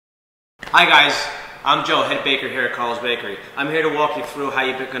Hi guys, I'm Joe, head baker here at Carl's Bakery. I'm here to walk you through how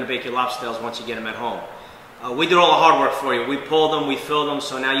you're going to bake your lobster tails once you get them at home. We did all the hard work for you. We pulled them, we filled them,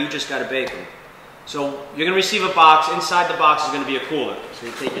 so now you just got to bake them. So you're going to receive a box. Inside the box is going to be a cooler. So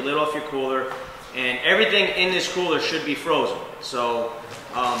you take your lid off your cooler, and everything in this cooler should be frozen. So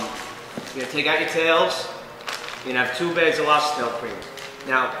you're going to take out your tails. You're going to have 2 bags of lobster tail cream.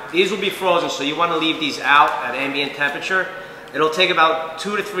 Now, these will be frozen, so you want to leave these out at ambient temperature. It'll take about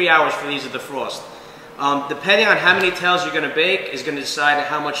 2 to 3 hours for these to defrost. Depending on how many tails you're going to bake is going to decide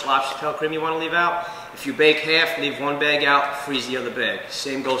how much lobster tail cream you want to leave out. If you bake half, leave 1 bag out, freeze the other bag.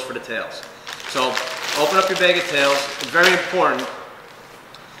 Same goes for the tails. So open up your bag of tails. It's very important.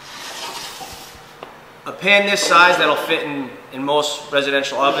 A pan this size that'll fit in most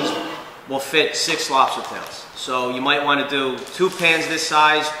residential ovens will fit 6 lobster tails. So you might want to do 2 pans this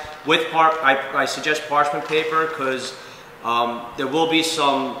size with I suggest parchment paper because there will be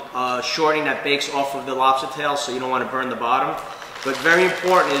some shortening that bakes off of the lobster tails, so you don't want to burn the bottom. But very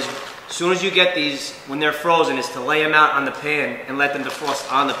important is, as soon as you get these, when they're frozen, is to lay them out on the pan and let them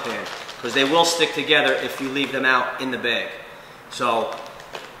defrost on the pan, because they will stick together if you leave them out in the bag. So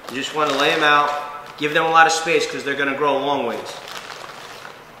you just want to lay them out, give them a lot of space because they're going to grow a long ways.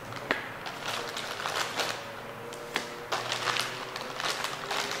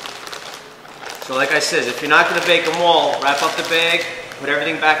 So like I said, if you're not going to bake them all, wrap up the bag, put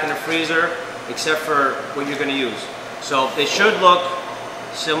everything back in the freezer, except for what you're going to use. So they should look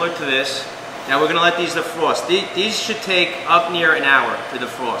similar to this. Now we're going to let these defrost. These should take up near an hour to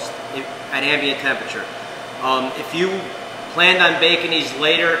defrost at ambient temperature. If you planned on baking these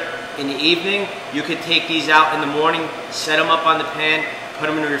later in the evening, you could take these out in the morning, set them up on the pan, put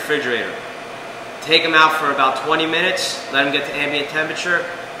them in the refrigerator. Take them out for about 20 minutes, let them get to ambient temperature,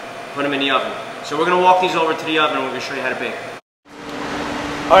 put them in the oven. So we're going to walk these over to the oven and we're going to show you how to bake.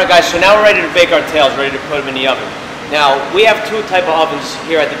 Alright guys, so now we're ready to bake our tails, ready to put them in the oven. Now, we have 2 types of ovens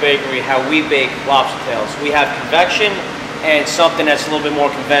here at the bakery, how we bake lobster tails. We have convection and something that's a little bit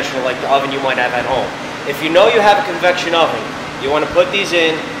more conventional, like the oven you might have at home. If you know you have a convection oven, you want to put these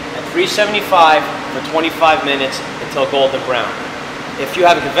in at 375 for 25 minutes until golden brown. If you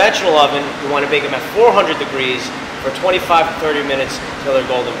have a conventional oven, you want to bake them at 400 degrees for 25 to 30 minutes until they're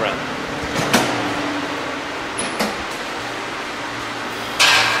golden brown.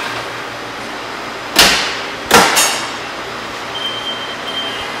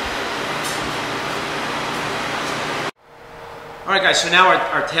 Alright guys, so now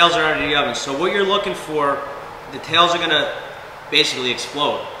our tails are out of the oven. So what you're looking for, the tails are going to basically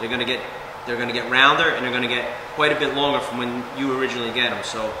explode. They're going to get rounder and they're going to get quite a bit longer from when you originally get them.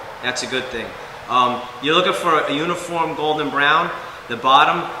 So that's a good thing. You're looking for a uniform golden brown. The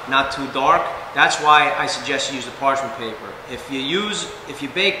bottom, not too dark. That's why I suggest you use the parchment paper. If you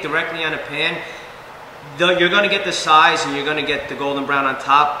bake directly on a pan, you're going to get the size and you're going to get the golden brown on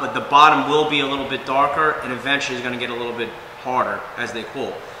top, but the bottom will be a little bit darker and eventually is going to get a little bit harder as they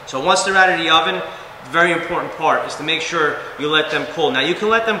cool. So once they're out of the oven, the very important part is to make sure you let them cool. Now you can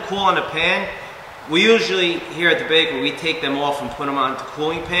let them cool on the pan. We usually, here at the bakery, we take them off and put them onto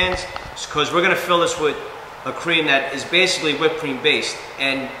cooling pans because we're going to fill this with a cream that is basically whipped cream based,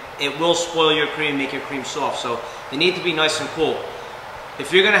 and it will spoil your cream, make your cream soft. So they need to be nice and cool.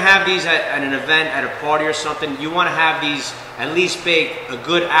 If you're going to have these at an event, at a party or something, you want to have these at least baked a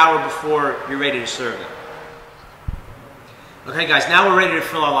good hour before you're ready to serve them. Okay guys, now we're ready to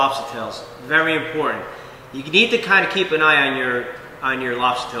fill our lobster tails. Very important. You need to kind of keep an eye on your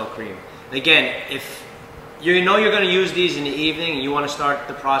lobster tail cream. Again, if you know you're going to use these in the evening and you want to start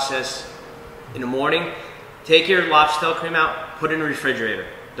the process in the morning, take your lobster tail cream out, put it in the refrigerator.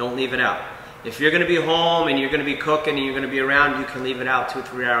 Don't leave it out. If you're going to be home and you're going to be cooking and you're going to be around, you can leave it out 2 or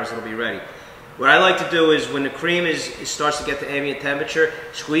 3 hours, it'll be ready. What I like to do is when the cream starts to get to ambient temperature,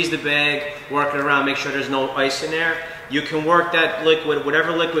 squeeze the bag, work it around, make sure there's no ice in there. You can work that liquid,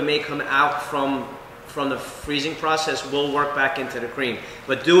 whatever liquid may come out from the freezing process will work back into the cream.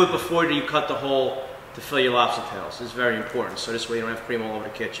 But do it before you cut the hole to fill your lobster tails. It's very important. So this way you don't have cream all over the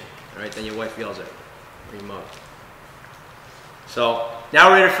kitchen. All right, then your wife yells at you or your mother. So now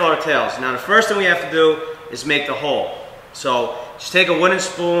we're ready to fill our tails. Now the first thing we have to do is make the hole. So just take a wooden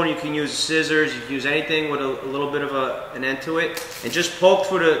spoon, you can use scissors, you can use anything with a little bit of an end to it, and just poke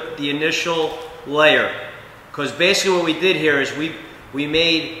through the initial layer. Because basically what we did here is we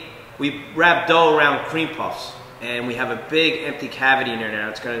wrapped dough around cream puffs, and we have a big empty cavity in there now.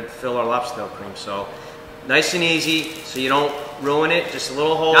 It's going to fill our lobster tail cream. So nice and easy, so you don't ruin it. Just a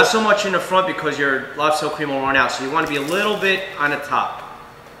little hole. Not so much in the front because your lobster tail cream will run out. So you want to be a little bit on the top.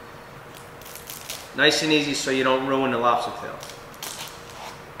 Nice and easy so you don't ruin the lobster tail.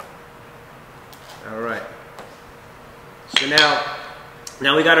 All right. So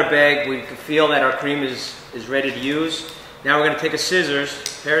now we got our bag. We can feel that our cream is ready to use. Now we're going to take a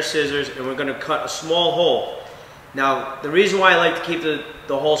pair of scissors, and we're going to cut a small hole. Now, the reason why I like to keep the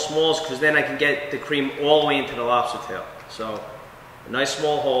hole small is because then I can get the cream all the way into the lobster tail. So, a nice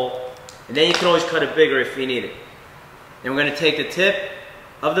small hole, and then you can always cut it bigger if you need it. And we're going to take the tip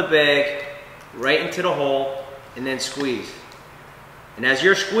of the bag right into the hole, and then squeeze. And as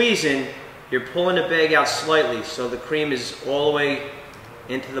you're squeezing, you're pulling the bag out slightly so the cream is all the way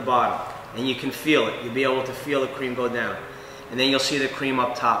into the bottom. And you can feel it. You'll be able to feel the cream go down. And then you'll see the cream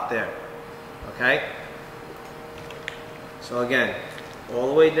up top there. Okay? So again, all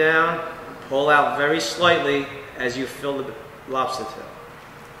the way down, pull out very slightly as you fill the lobster tail.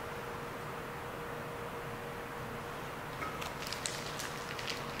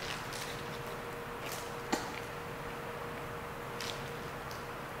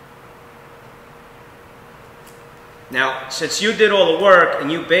 Now, since you did all the work and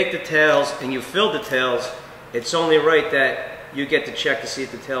you baked the tails and you filled the tails, it's only right that you get to check to see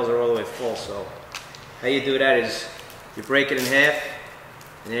if the tails are all the way full. So how you do that is you break it in half,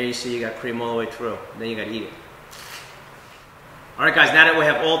 and there you see you got cream all the way through. And then you got to eat it. All right, guys, now that we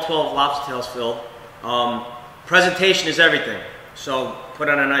have all 12 lobster tails filled, presentation is everything. So put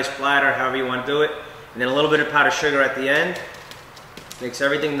on a nice platter, however you want to do it, and then a little bit of powdered sugar at the end. Makes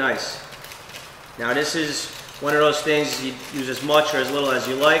everything nice. Now this is one of those things you use as much or as little as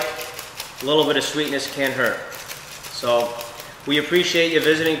you like. A little bit of sweetness can't hurt. So we appreciate you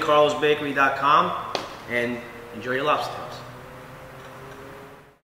visiting carlosbakery.com and enjoy your lobster.